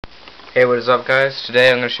Hey, what is up, guys? Today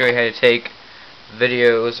I'm going to show you how to take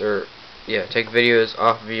videos, take videos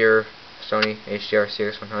off of your Sony HDR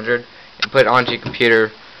CX100 and put it onto your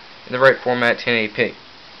computer in the right format, 1080p.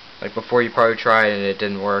 Like before, you probably tried and it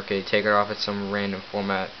didn't work, and you take it off at some random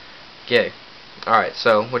format. Okay. Alright,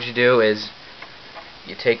 so what you do is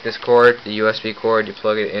you take this cord, the USB cord, you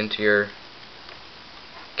plug it into your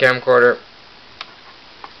camcorder,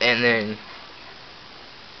 and then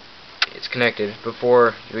it's connected.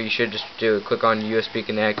 Before, what you should just do is click on USB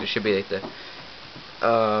connect. It should be like the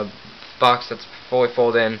box that's fully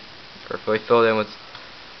filled in with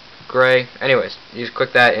gray. Anyways, you just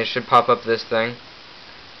click that and it should pop up this thing.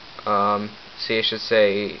 See, it should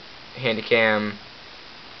say handycam,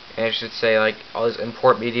 and it should say like all this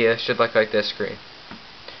import media. It should look like this screen,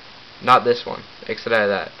 not this one. Exit out of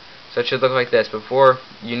that. So it should look like this. Before,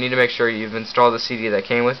 you need to make sure you've installed the CD that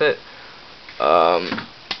came with it.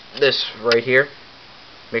 This right here.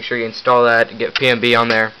 Make sure you install that and get PMB on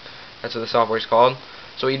there. That's what the software is called.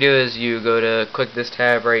 So what you do is you go to click this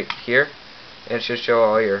tab right here, and it should show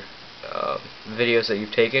all your videos that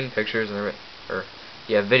you've taken, pictures, and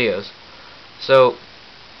videos. So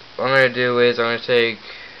what I'm going to do is I'm going to take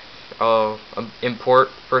import.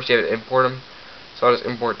 First you have to import them. So I'll just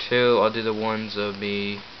import two. I'll do the ones of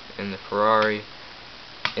me in the Ferrari.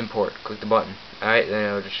 Import. Click the button. Alright, then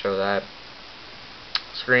it'll just show that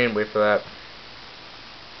screen. Wait for that.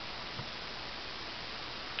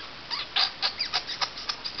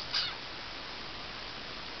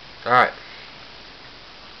 Alright.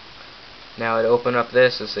 Now it'll open up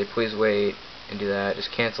this and say please wait and do that.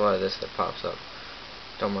 Just cancel out of this that pops up.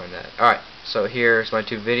 Don't mind that. Alright, so here's my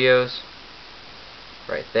two videos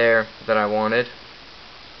right there that I wanted.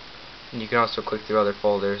 And you can also click through other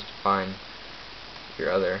folders to find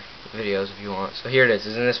your other videos if you want. So here it is.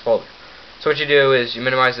 It's in this folder. So what you do is you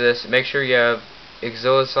minimize this. Make sure you have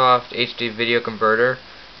Exilisoft HD Video Converter.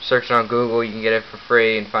 Search it on Google. You can get it for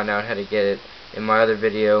free and find out how to get it. In my other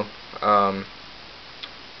video, how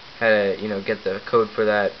to get the code for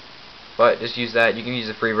that. But just use that. You can use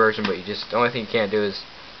the free version, but the only thing you can't do is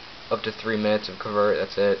up to 3 minutes of convert.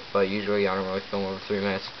 That's it. But usually I don't really film over 3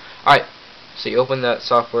 minutes. Alright, so you open that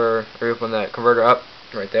software, or you open that converter up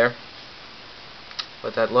right there.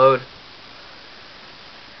 Let that load.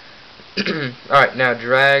 Alright, now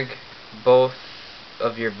drag both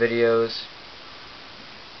of your videos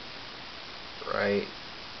right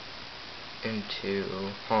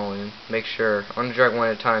into home. Make sure, I'm going to drag one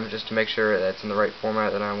at a time just to make sure that's in the right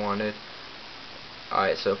format that I wanted.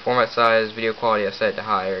 Alright, so format size, video quality I set to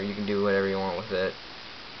higher. You can do whatever you want with it.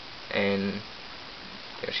 And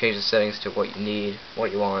change the settings to what you need,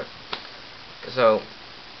 what you want. So,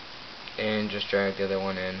 and just drag the other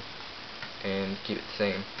one in and keep it the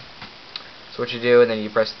same. So what you do, and then you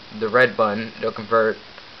press the red button, it'll convert.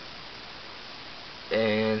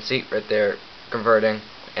 And see, right there, converting.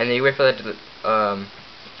 And then you wait for that to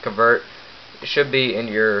convert. It should be in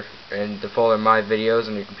the folder My Videos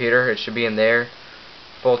on your computer. It should be in there,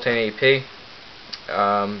 full 1080p.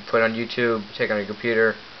 Put it on YouTube, take it on your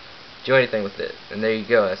computer, do anything with it, and there you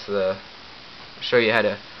go. That's show you how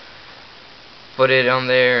to put it on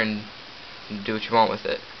there and do what you want with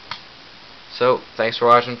it. So thanks for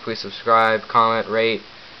watching. Please subscribe, comment, rate,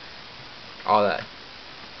 all that.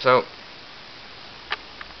 So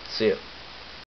see ya.